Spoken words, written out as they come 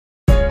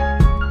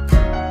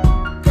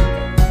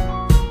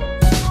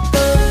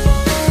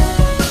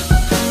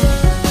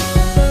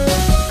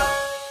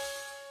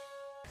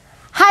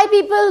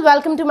people,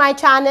 welcome to my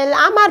channel.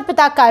 I'm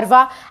Arpita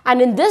Karwa,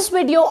 and in this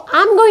video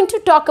I'm going to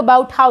talk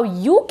about how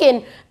you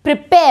can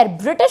prepare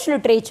British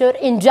literature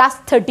in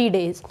just 30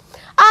 days.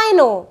 I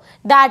know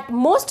that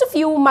most of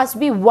you must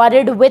be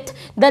worried with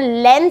the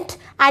length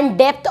and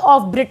depth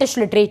of British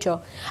literature,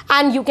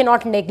 and you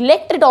cannot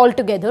neglect it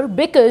altogether,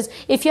 because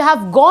if you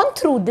have gone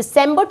through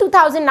December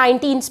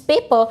 2019's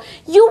paper,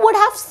 you would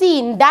have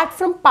seen that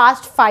from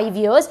past 5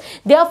 years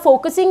they are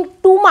focusing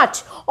too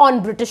much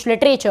on British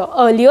literature.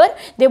 Earlier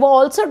they were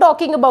also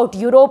talking about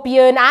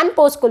European and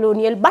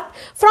post-colonial, but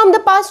from the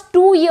past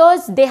 2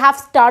 years they have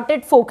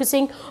started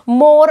focusing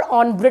more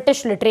on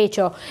British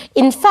literature.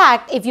 In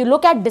fact, if you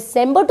look at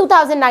December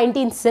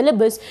 2019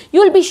 syllabus, you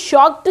will be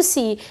shocked to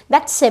see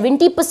that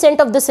 70%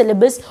 of the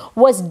syllabus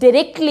was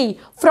directly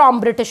from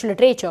British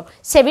literature.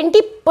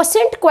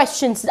 70%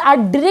 questions are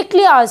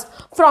directly asked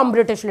from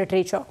British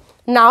literature.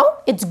 Now,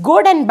 it's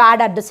good and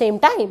bad at the same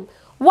time.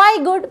 Why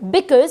good?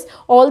 Because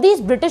all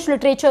these British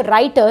literature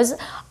writers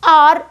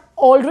are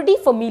already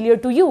familiar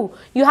to you.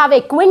 You have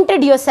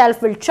acquainted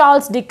yourself with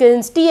Charles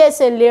Dickens, T.S.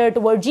 Eliot,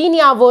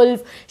 Virginia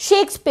Woolf,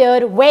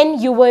 Shakespeare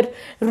when you were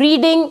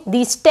reading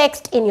these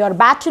texts in your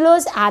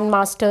bachelor's and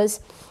master's.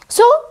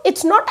 So,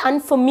 it's not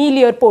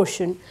unfamiliar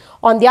portion.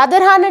 On the other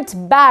hand, it's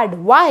bad.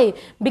 Why?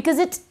 Because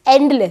it's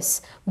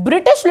endless.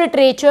 British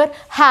literature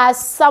has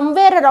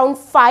somewhere around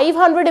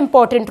 500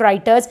 important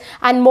writers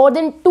and more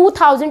than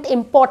 2000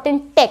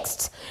 important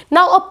texts.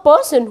 Now, a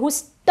person who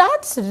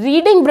starts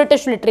reading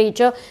British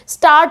literature,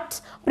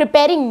 starts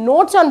preparing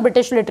notes on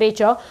British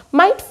literature,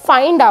 might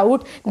find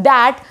out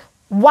that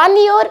 1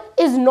 year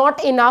is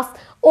not enough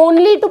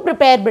only to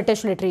prepare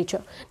British literature.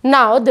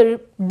 Now,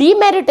 the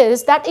demerit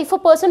is that if a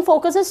person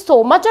focuses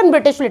so much on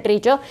British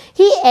literature,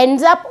 he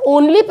ends up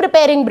only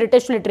preparing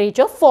British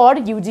literature for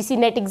UGC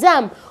NET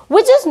exam,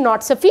 which is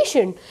not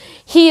sufficient.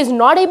 He is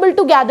not able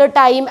to gather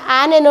time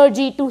and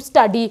energy to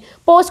study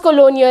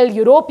post-colonial,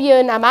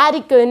 European,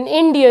 American,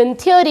 Indian,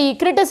 theory,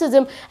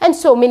 criticism, and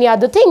so many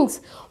other things.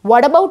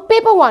 What about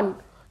paper 1?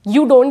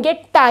 You don't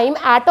get time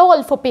at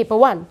all for paper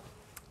 1.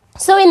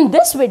 So in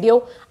this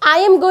video, I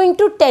am going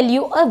to tell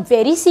you a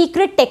very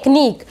secret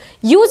technique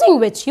using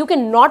which you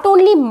can not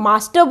only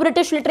master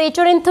British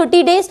literature in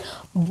 30 days,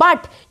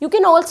 but you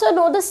can also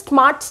know the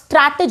smart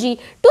strategy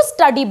to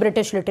study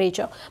British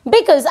literature.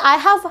 Because I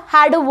have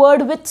had a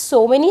word with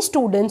so many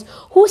students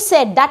who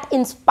said that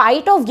in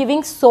spite of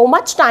giving so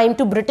much time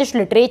to British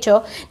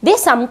literature, they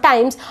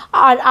sometimes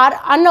are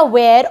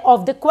unaware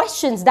of the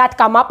questions that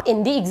come up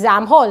in the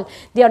exam hall.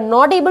 They are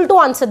not able to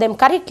answer them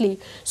correctly.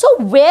 So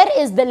where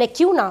is the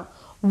lacuna?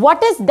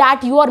 What is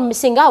that you are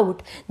missing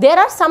out? There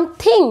are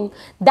something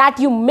that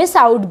you miss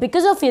out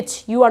because of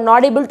which you are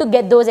not able to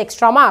get those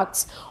extra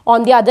marks.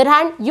 On the other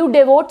hand, you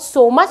devote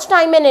so much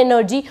time and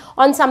energy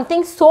on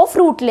something so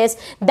fruitless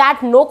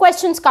that no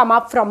questions come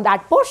up from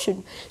that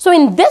portion. So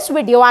in this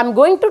video, I am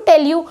going to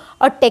tell you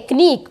a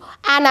technique,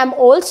 and I am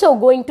also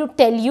going to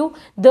tell you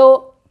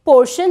the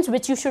portions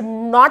which you should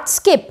not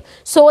skip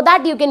so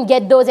that you can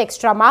get those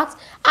extra marks,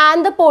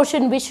 and the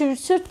portion which you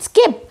should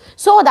skip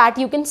so that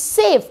you can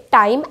save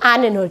time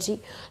and energy.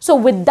 So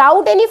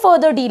without any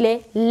further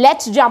delay,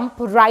 let's jump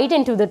right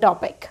into the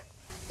topic.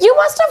 You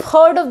must have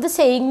heard of the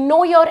saying,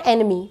 know your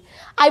enemy.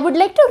 I would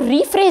like to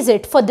rephrase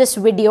it for this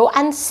video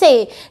and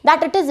say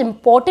that it is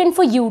important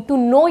for you to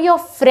know your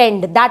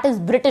friend, that is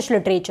British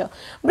literature.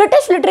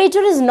 British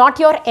literature is not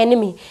your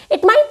enemy.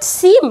 It might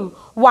seem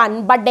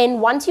one, but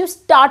then once you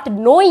start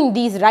knowing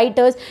these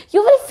writers,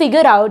 you will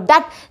figure out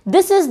that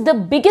this is the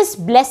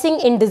biggest blessing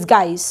in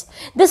disguise.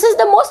 This is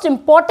the most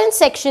important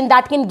section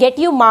that can get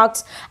you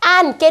marks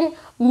and can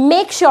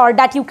make sure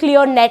that you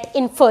clear NET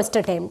in first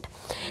attempt.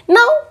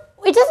 Now,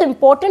 it is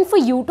important for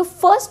you to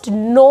first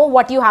know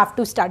what you have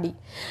to study.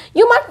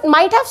 You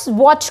might have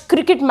watched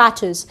cricket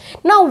matches.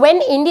 Now,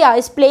 when India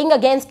is playing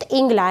against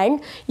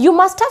England, you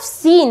must have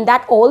seen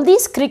that all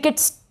these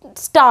cricket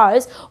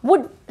stars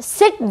would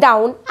sit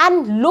down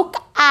and look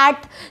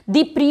at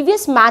the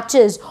previous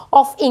matches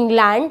of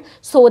England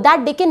so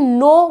that they can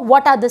know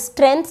what are the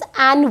strengths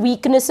and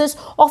weaknesses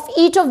of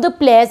each of the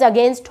players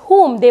against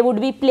whom they would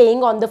be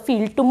playing on the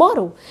field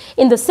tomorrow.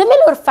 In the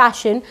similar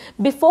fashion,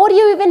 before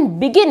you even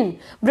begin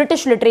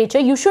British literature,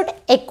 you should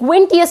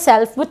acquaint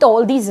yourself with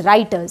all these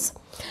writers.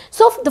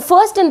 So the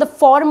first and the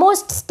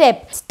foremost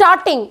step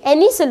starting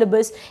any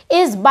syllabus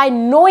is by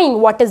knowing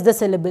what is the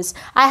syllabus.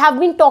 I have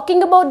been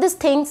talking about this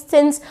thing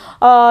since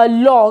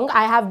long.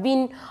 I have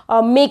been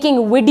making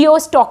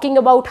videos talking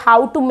about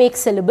how to make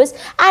syllabus,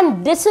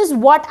 and this is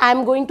what I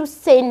am going to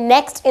say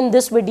next in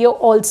this video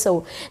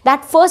also.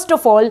 That first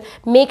of all,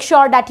 make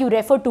sure that you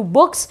refer to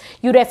books,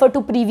 you refer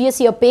to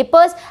previous year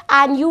papers,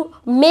 and you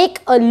make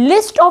a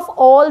list of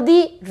all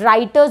the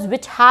writers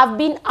which have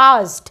been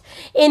asked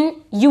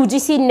in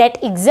UGC NET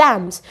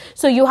exams.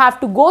 So you have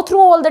to go through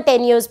all the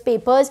 10 years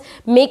papers,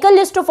 make a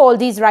list of all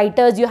these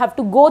writers, you have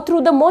to go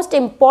through the most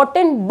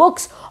important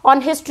books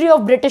on history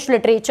of British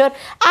literature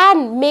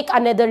and make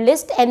another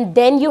list, and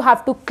then you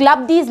have to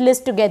club these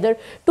lists together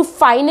to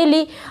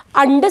finally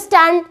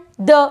understand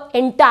the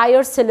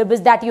entire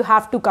syllabus that you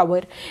have to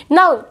cover.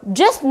 Now,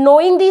 just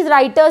knowing these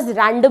writers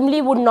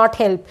randomly would not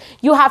help.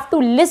 You have to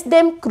list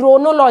them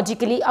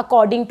chronologically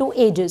according to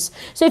ages.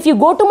 So if you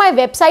go to my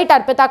website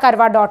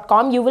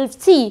arpitakarwa.com, you will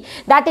see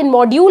that in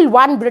module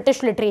 1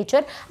 British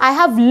literature, I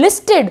have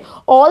listed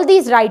all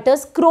these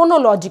writers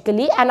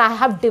chronologically and I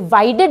have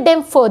divided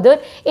them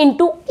further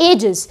into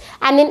ages,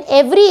 and in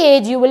every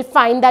age you will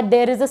find that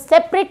there is a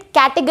separate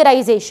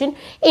categorization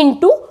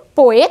into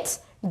poets,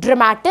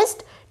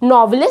 dramatists,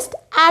 novelists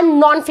and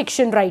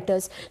non-fiction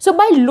writers. So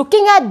by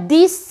looking at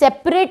these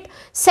separate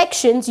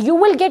sections, you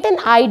will get an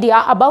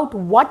idea about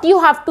what you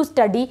have to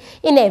study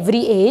in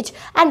every age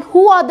and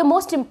who are the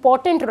most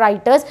important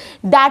writers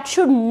that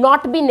should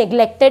not be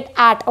neglected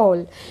at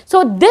all.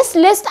 So this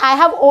list I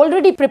have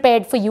already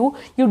prepared for you.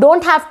 You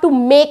don't have to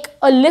make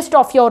a list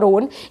of your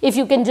own. If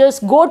you can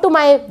just go to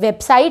my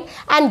website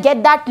and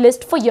get that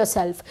list for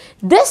yourself.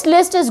 This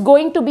list is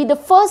going to be the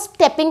first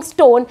stepping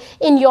stone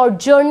in your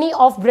journey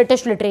of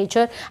British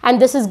literature, and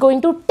this is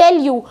going to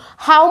tell you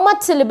how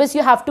much syllabus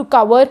you have to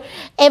cover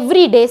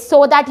every day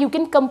so that you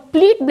can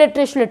complete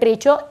British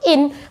literature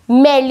in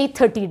merely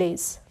 30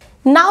 days.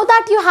 Now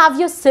that you have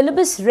your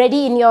syllabus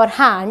ready in your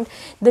hand,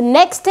 the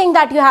next thing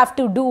that you have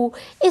to do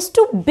is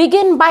to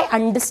begin by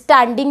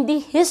understanding the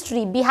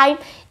history behind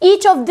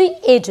each of the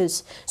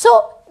ages.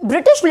 So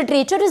British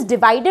literature is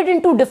divided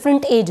into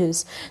different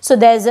ages. So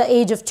there's the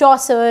age of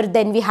Chaucer,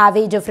 then we have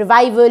age of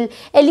revival,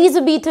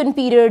 Elizabethan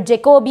period,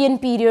 Jacobean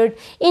period,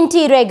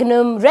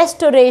 interregnum,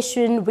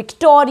 restoration,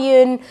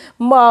 Victorian,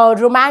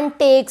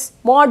 romantics,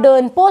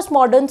 modern,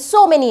 postmodern,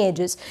 so many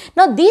ages.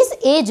 Now these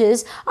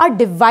ages are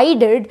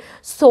divided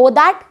so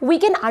that we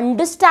can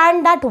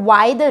understand that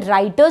why the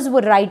writers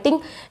were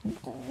writing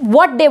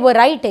what they were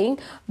writing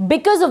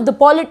because of the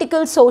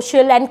political,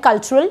 social and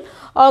cultural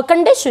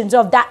conditions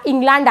of that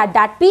England at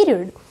that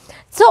period.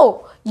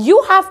 So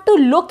you have to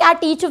look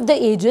at each of the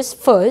ages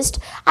first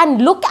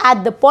and look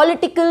at the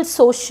political,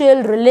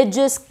 social,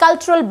 religious,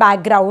 cultural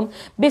background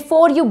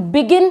before you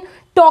begin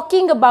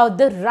talking about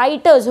the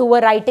writers who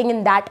were writing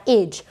in that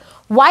age.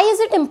 Why is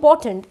it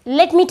important?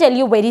 Let me tell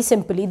you very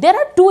simply. There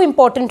are two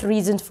important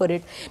reasons for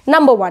it.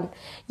 Number one,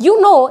 you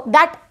know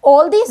that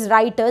all these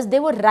writers, they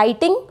were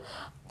writing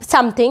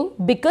something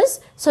because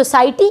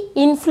society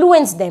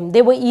influenced them.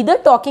 They were either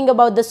talking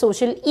about the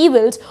social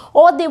evils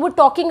or they were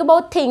talking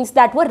about things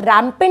that were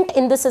rampant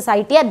in the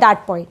society at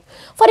that point.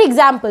 For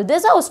example,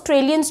 there's an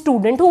Australian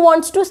student who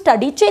wants to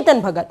study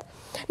Chetan Bhagat.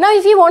 Now,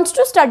 if he wants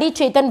to study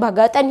Chetan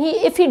Bhagat and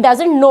if he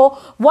doesn't know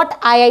what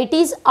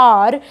IITs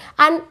are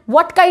and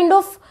what kind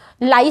of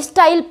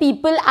lifestyle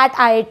people at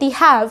IIT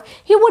have,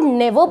 he would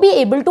never be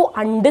able to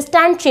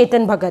understand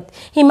Chetan Bhagat.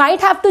 He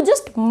might have to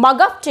just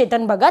mug up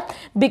Chetan Bhagat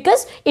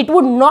because it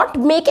would not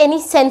make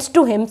any sense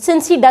to him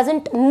since he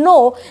doesn't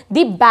know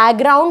the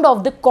background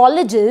of the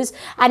colleges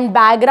and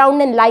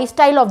background and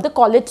lifestyle of the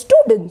college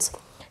students.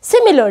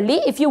 Similarly,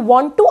 if you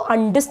want to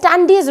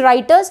understand these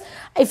writers,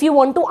 if you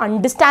want to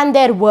understand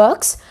their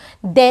works,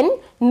 then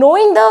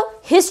knowing the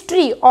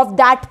history of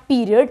that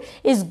period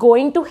is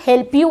going to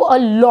help you a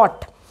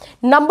lot.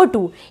 Number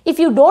two, if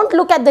you don't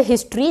look at the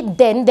history,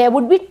 then there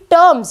would be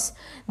terms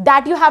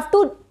that you have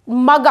to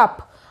mug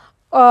up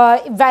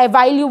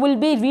while you will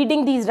be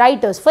reading these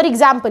writers. For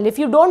example, if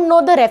you don't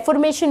know the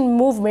Reformation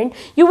movement,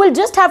 you will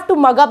just have to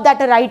mug up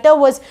that a writer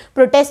was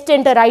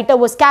Protestant, a writer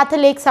was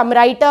Catholic, some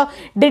writer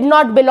did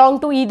not belong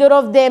to either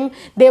of them,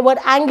 they were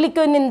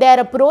Anglican in their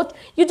approach.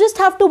 You just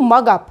have to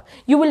mug up.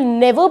 You will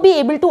never be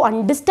able to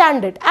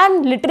understand it,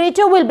 and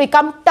literature will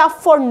become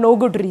tough for no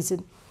good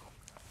reason.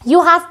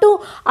 You have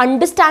to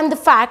understand the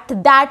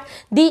fact that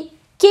the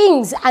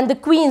kings and the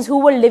queens who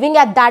were living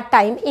at that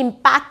time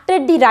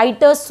impacted the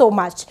writers so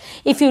much.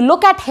 If you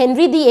look at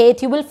Henry VIII,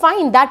 you will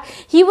find that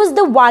he was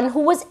the one who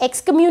was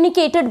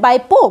excommunicated by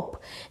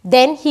Pope.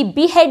 Then he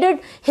beheaded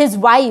his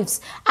wives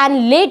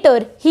and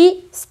later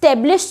he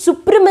established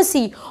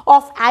supremacy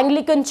of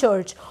Anglican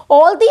Church.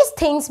 All these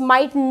things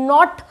might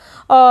not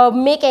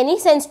make any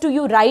sense to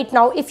you right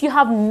now if you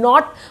have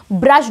not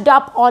brushed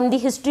up on the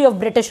history of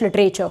British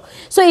literature.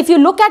 So if you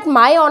look at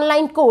my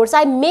online course,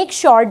 I make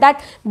sure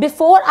that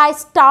before I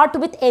start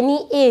with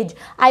any age,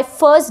 I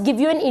first give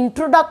you an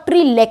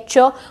introductory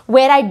lecture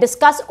where I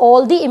discuss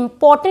all the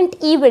important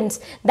events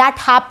that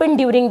happened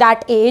during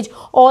that age,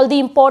 all the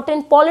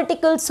important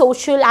political,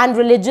 social and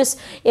religious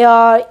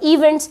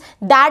events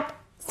that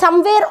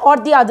somewhere or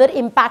the other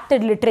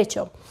impacted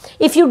literature.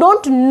 If you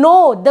don't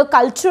know the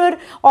culture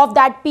of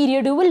that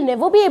period, you will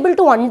never be able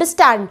to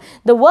understand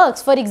the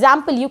works. For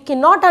example, you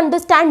cannot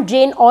understand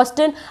Jane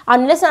Austen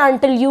unless and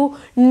until you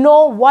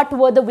know what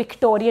were the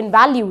Victorian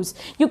values.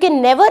 You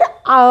can never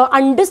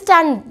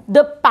understand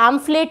the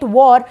pamphlet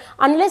war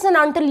unless and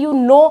until you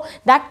know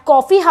that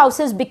coffee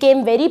houses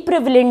became very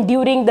prevalent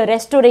during the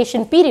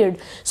Restoration period.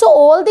 So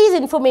all these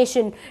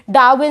information,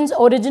 Darwin's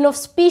Origin of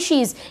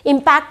Species,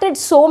 impacted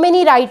so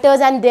many writers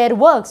and their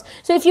works.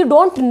 So if you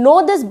don't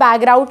know this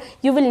background,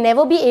 you will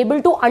never be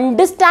able to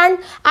understand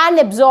and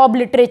absorb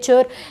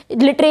literature.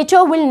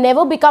 Literature will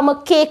never become a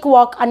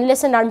cakewalk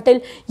unless and until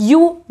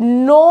you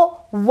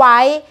know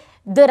why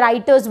the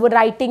writers were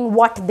writing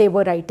what they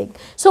were writing.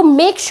 So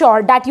make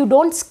sure that you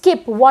don't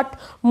skip what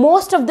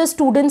most of the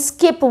students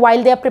skip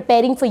while they are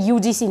preparing for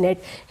UGC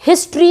NET: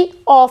 history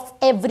of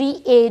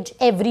every age,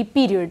 every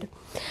period.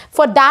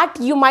 For that,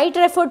 you might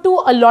refer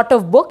to a lot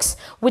of books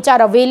which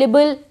are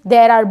available.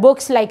 There are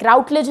books like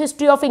Routledge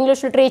History of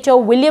English Literature,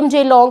 William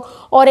J. Long,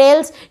 or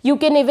else you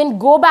can even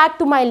go back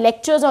to my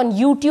lectures on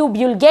YouTube.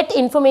 You'll get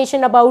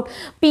information about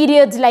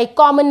periods like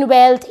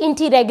Commonwealth,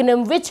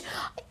 Interregnum, which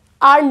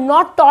are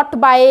not taught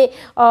by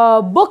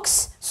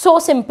books so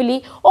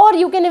simply. Or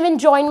you can even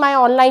join my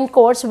online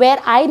course where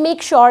I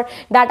make sure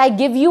that I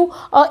give you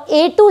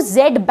A to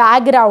Z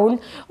background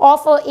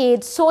of a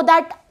age, so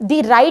that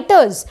the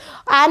writers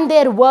and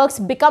their works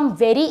become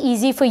very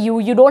easy for you.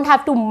 You don't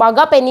have to mug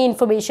up any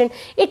information.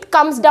 It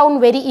comes down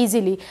very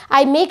easily.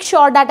 I make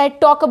sure that I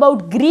talk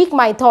about Greek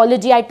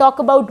mythology, I talk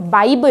about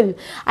Bible,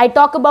 I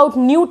talk about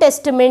New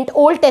Testament,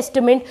 Old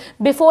Testament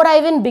before I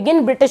even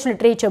begin British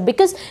literature,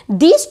 because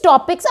these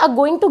topics are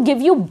going to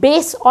give you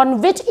base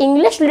on which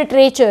English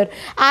literature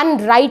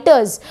and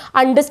writers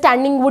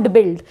understanding would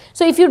build.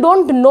 So if you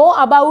don't know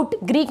about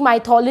Greek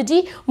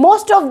mythology,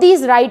 most of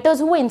these writers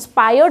who were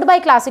inspired by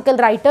classical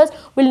writers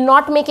will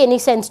not make any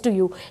sense to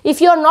you. If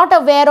you are not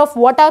aware of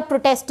what are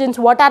Protestants,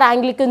 what are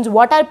Anglicans,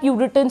 what are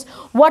Puritans,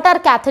 what are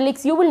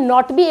Catholics, you will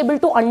not be able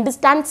to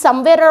understand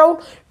somewhere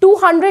around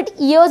 200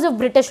 years of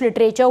British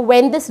literature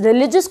when this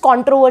religious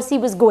controversy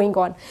was going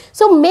on.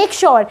 So make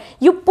sure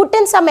you put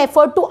in some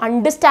effort to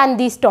understand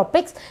these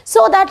topics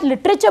so that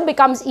literature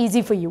becomes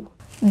easy for you.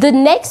 The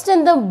next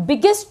and the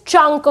biggest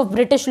chunk of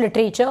British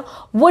literature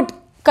would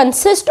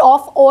consist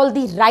of all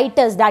the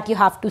writers that you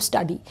have to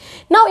study.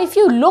 Now, if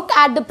you look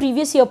at the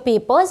previous year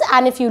papers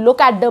and if you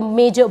look at the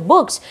major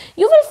books,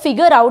 you will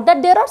figure out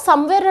that there are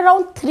somewhere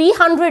around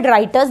 300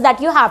 writers that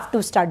you have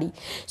to study.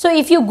 So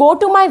if you go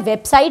to my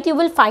website, you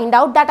will find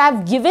out that I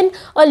have given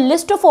a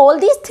list of all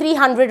these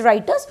 300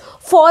 writers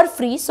for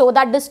free, so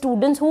that the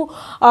students who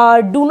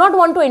do not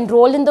want to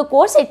enroll in the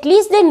course, at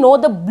least they know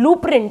the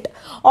blueprint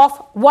of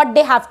what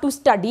they have to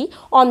study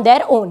on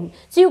their own.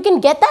 So you can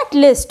get that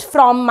list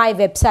from my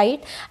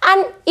website.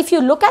 And if you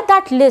look at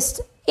that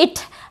list,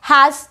 it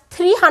has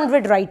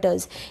 300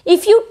 writers.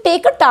 If you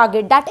take a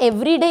target that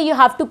every day you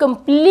have to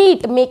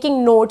complete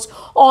making notes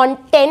on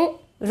 10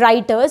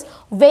 writers,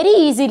 very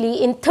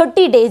easily in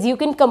 30 days you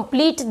can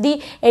complete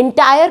the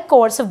entire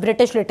course of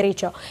British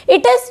literature.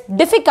 It is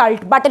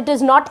difficult, but it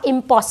is not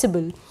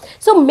impossible.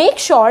 So make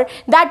sure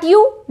that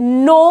you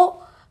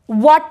know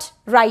what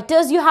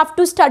writers you have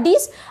to study,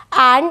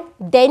 and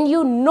then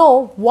you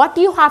know what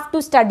you have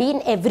to study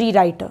in every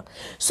writer.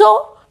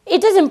 So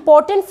it is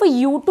important for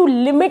you to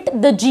limit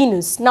the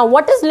genus. Now,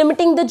 what does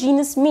limiting the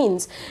genus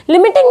means?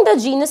 Limiting the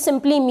genus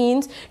simply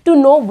means to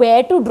know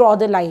where to draw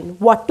the line,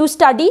 what to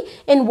study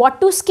and what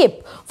to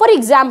skip. For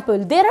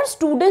example, there are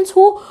students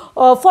who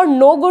for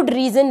no good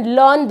reason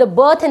learn the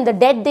birth and the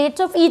death dates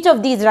of each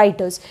of these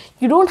writers.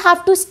 You don't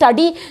have to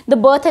study the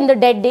birth and the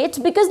death dates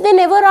because they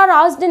never are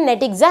asked in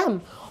NET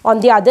exam. On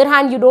the other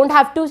hand, you don't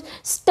have to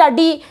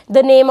study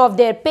the name of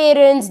their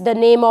parents, the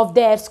name of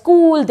their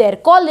school, their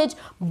college,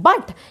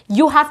 but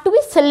you have to be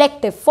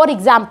selective. For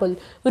example,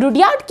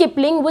 Rudyard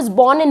Kipling was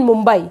born in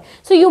Mumbai.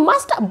 So you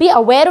must be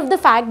aware of the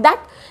fact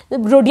that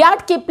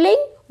Rudyard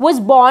Kipling was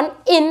born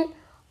in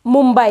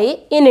Mumbai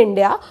in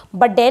India,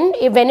 but then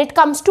when it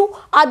comes to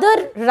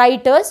other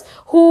writers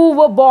who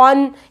were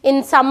born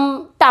in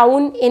some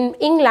town in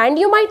England,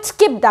 you might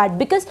skip that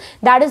because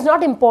that is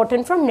not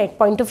important from NET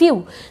point of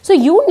view. So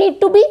you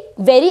need to be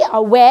very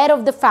aware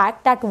of the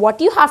fact that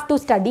what you have to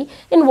study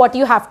and what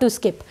you have to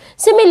skip.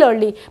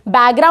 Similarly,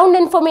 background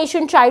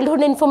information,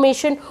 childhood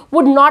information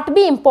would not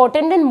be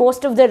important in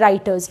most of the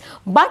writers,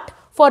 but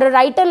for a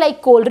writer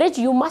like Coleridge,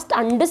 you must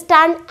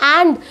understand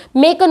and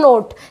make a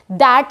note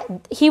that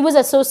he was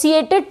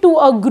associated to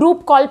a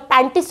group called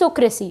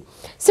Pantisocracy.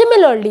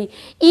 Similarly,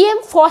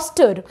 E.M.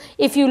 Forster,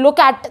 if you look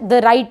at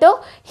the writer,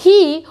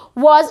 he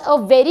was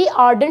a very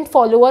ardent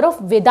follower of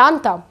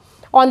Vedanta.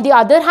 On the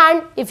other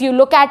hand, if you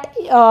look at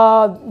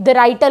the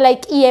writer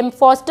like E.M.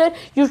 Forster,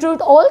 you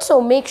should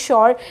also make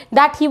sure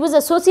that he was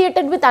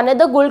associated with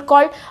another group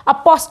called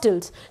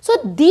Apostles. So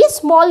these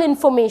small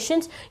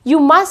informations you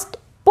must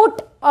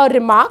put a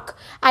remark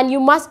and you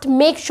must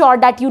make sure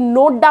that you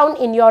note down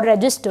in your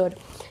register.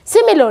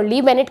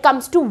 Similarly, when it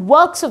comes to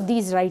works of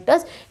these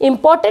writers,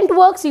 important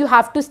works you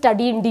have to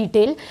study in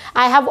detail.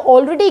 I have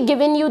already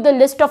given you the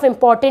list of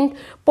important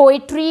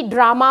poetry,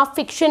 drama,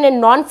 fiction and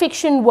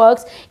non-fiction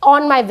works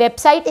on my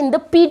website in the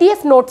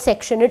PDF note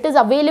section. It is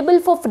available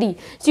for free.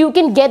 So you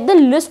can get the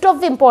list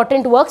of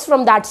important works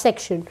from that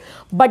section.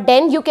 But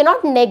then you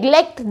cannot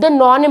neglect the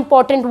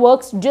non-important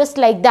works just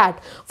like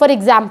that. For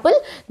example,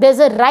 there's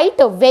a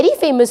writer, very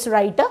famous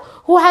writer,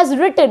 who has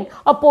written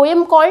a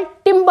poem called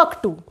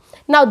Timbuktu.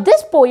 Now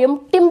this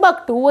poem,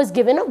 Timbuktu, was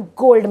given a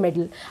gold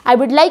medal. I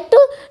would like to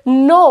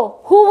know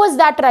who was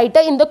that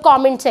writer in the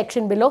comment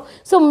section below.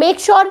 So make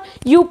sure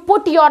you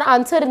put your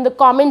answer in the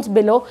comments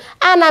below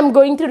and I'm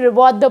going to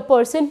reward the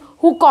person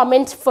who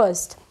comments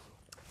first.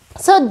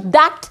 So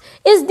that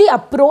is the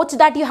approach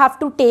that you have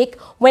to take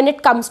when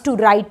it comes to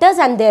writers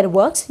and their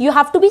works. You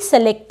have to be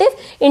selective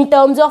in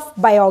terms of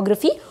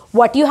biography,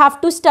 what you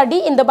have to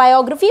study in the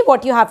biography,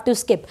 what you have to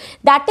skip.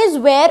 That is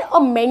where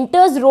a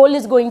mentor's role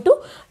is going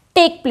to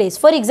take place.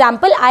 For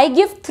example, I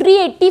give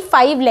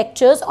 385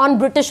 lectures on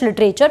British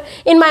literature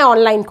in my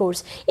online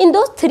course. In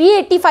those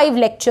 385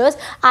 lectures,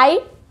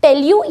 I tell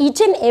you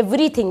each and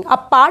everything.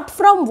 Apart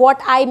from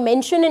what I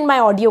mention in my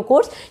audio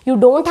course, you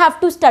don't have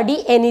to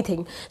study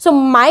anything. So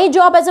my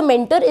job as a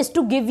mentor is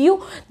to give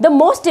you the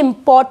most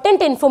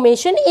important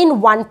information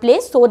in one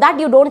place, so that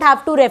you don't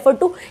have to refer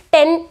to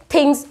 10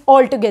 things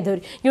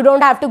altogether. You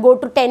don't have to go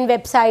to 10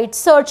 websites,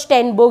 search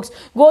 10 books,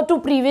 go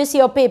to previous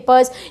year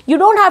papers. You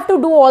don't have to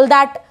do all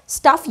that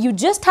stuff. You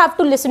just have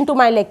to listen to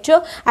my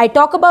lecture. I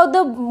talk about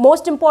the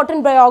most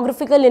important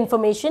biographical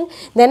information.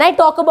 Then I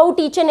talk about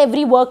each and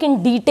every work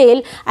in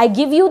detail. I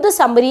give you the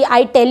summary.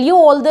 I tell you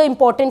all the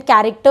important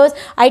characters.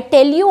 I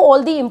tell you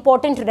all the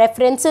important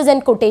references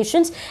and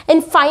quotations.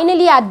 And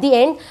finally, at the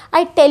end,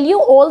 I tell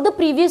you all the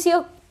previous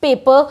year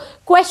paper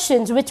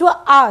questions which were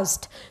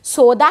asked,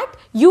 so that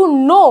you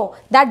know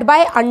that by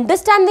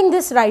understanding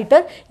this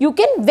writer, you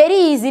can very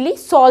easily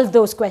solve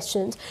those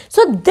questions.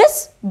 So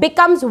this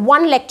becomes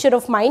one lecture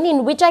of mine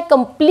in which I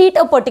complete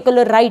a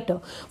particular writer.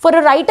 For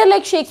a writer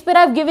like Shakespeare,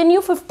 I've given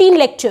you 15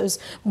 lectures,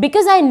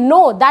 because I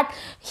know that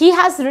he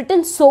has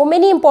written so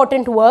many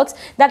important works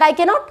that I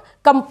cannot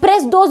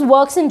compress those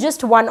works in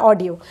just one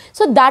audio.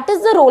 So that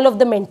is the role of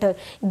the mentor.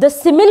 The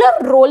similar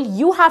role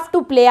you have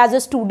to play as a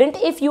student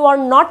if you are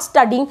not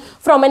studying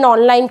from an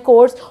online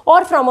course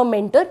or from a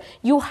mentor.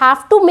 You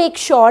have to make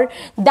sure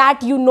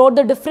that you know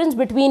the difference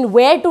between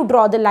where to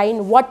draw the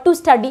line, what to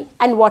study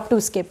and what to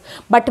skip.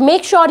 But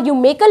make sure you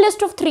make a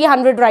list of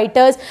 300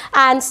 writers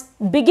and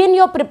begin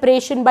your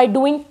preparation by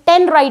doing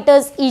 10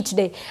 writers each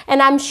day.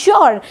 And I'm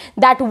sure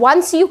that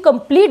once you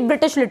complete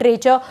British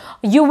literature,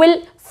 you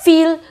will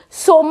feel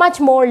so much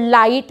more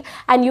light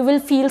and you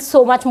will feel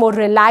so much more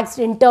relaxed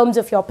in terms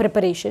of your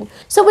preparation.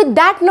 So with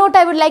that note,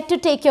 I would like to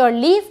take your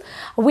leave.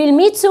 We'll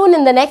meet soon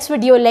in the next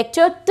video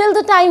lecture. Till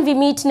the time we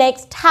meet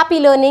next, happy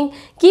learning,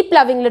 keep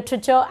loving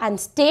literature and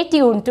stay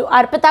tuned to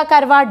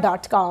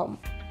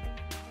arpitakarwa.com.